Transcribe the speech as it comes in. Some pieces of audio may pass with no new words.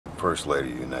First Lady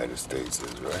of the United States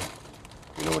is, right?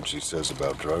 You know what she says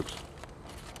about drugs?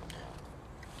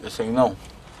 Just say no.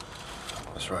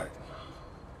 That's right.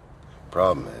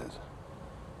 Problem is,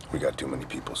 we got too many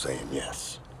people saying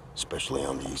yes, especially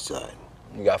on the east side.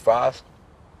 You got fries?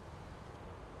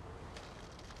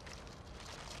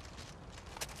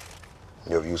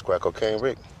 You ever use crack cocaine,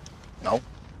 Rick? No.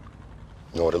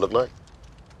 You know what it looked like?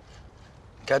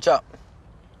 Ketchup.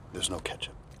 There's no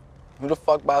ketchup. Who the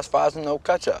fuck buys fries and no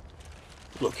ketchup?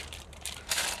 Look.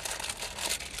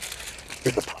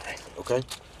 Get the pie, okay?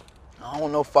 I don't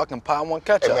want no fucking pie, I want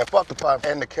ketchup. Hey, man, fuck the pie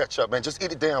and the ketchup, man. Just eat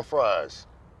the damn fries.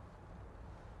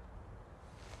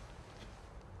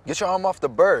 Get your arm off the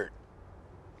bird.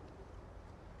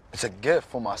 It's a gift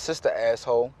for my sister,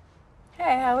 asshole.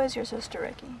 Hey, how is your sister,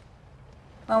 Ricky?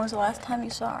 When was the last time you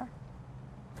saw her?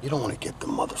 You don't want to get the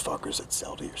motherfuckers that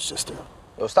sell to your sister.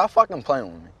 Yo, stop fucking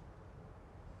playing with me.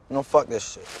 You know, fuck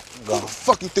this shit. Who the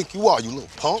fuck you think you are, you little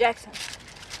punk? Jackson.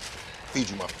 Feed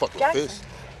you my fucking Jackson. fist.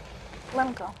 Let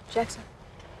him go. Jackson.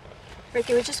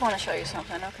 Ricky, we just want to show you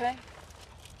something, okay?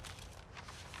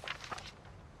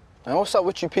 Man, what's up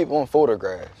with you people in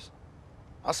photographs?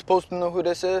 I supposed to know who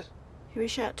this is? He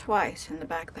was shot twice in the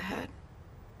back of the head.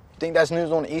 Think that's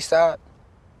news on the east side?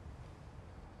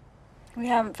 We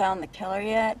haven't found the killer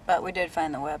yet, but we did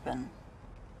find the weapon.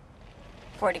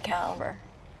 .40 caliber.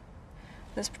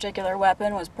 This particular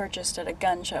weapon was purchased at a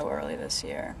gun show early this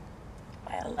year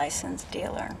by a licensed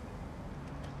dealer.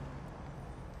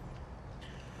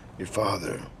 Your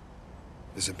father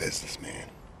is a businessman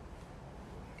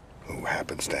who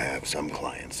happens to have some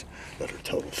clients that are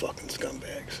total fucking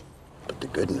scumbags. But the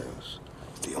good news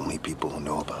is the only people who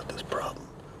know about this problem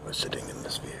are sitting in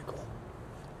this vehicle,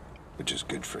 which is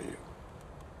good for you.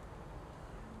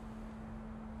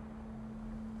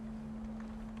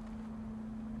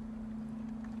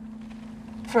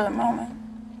 For the moment.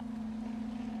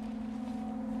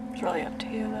 It's really up to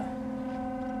you, though.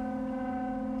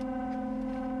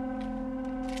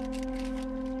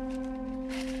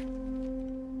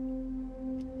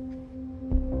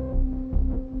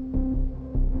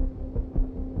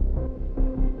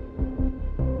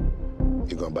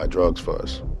 You're gonna buy drugs for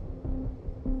us.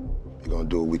 You're gonna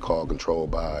do what we call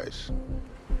controlled buys.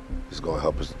 It's gonna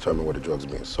help us determine where the drugs are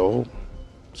being sold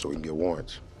so we can get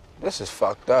warrants. This is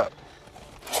fucked up.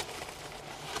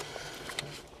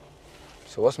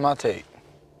 So what's my take?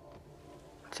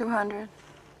 200.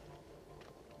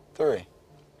 3.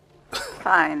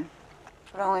 Fine.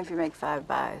 But only if you make 5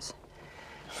 buys.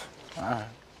 All right.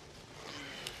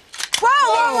 Whoa,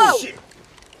 whoa, whoa! Shit.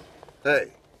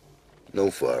 Hey, no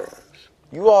firearms.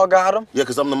 You all got them? Yeah,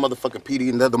 'cause I'm the motherfucking PD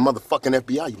and they're the motherfucking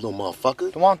FBI, you little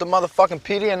motherfucker. The one with the motherfucking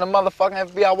PD and the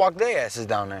motherfucking FBI walk their asses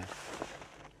down there.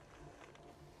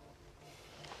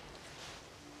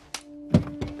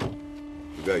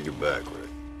 You got your back, Rick.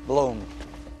 Blow me.